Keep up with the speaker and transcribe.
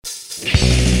Falling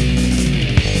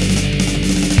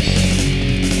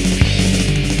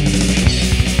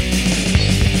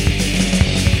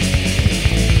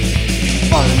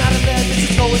out of bed, this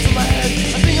is going to my head.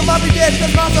 I think I might be dead,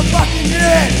 cause mine's a fucking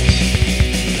dead.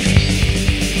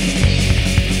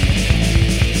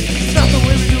 It's not the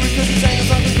way we do it, cause this ain't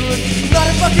something good. I'm not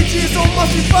a fucking G, so it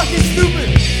must be fucking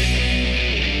stupid.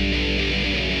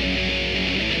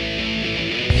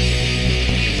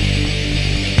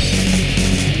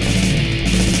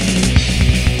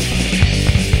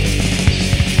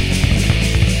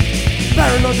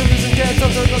 Paranoid division, can't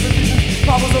touch her cause vision.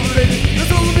 Powers overrated,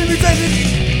 that's all of me mutated.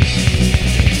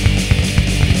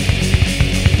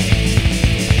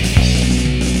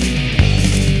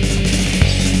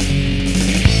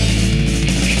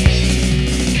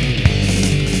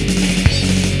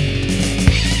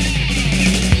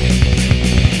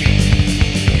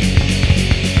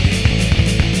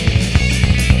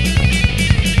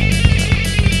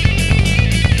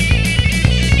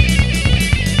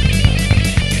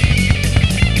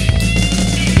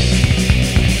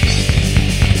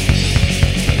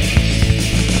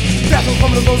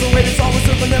 From the goes away, it's always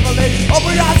silver, never late.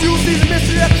 Open your eyes, you will see the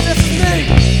mystery that possesses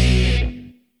me.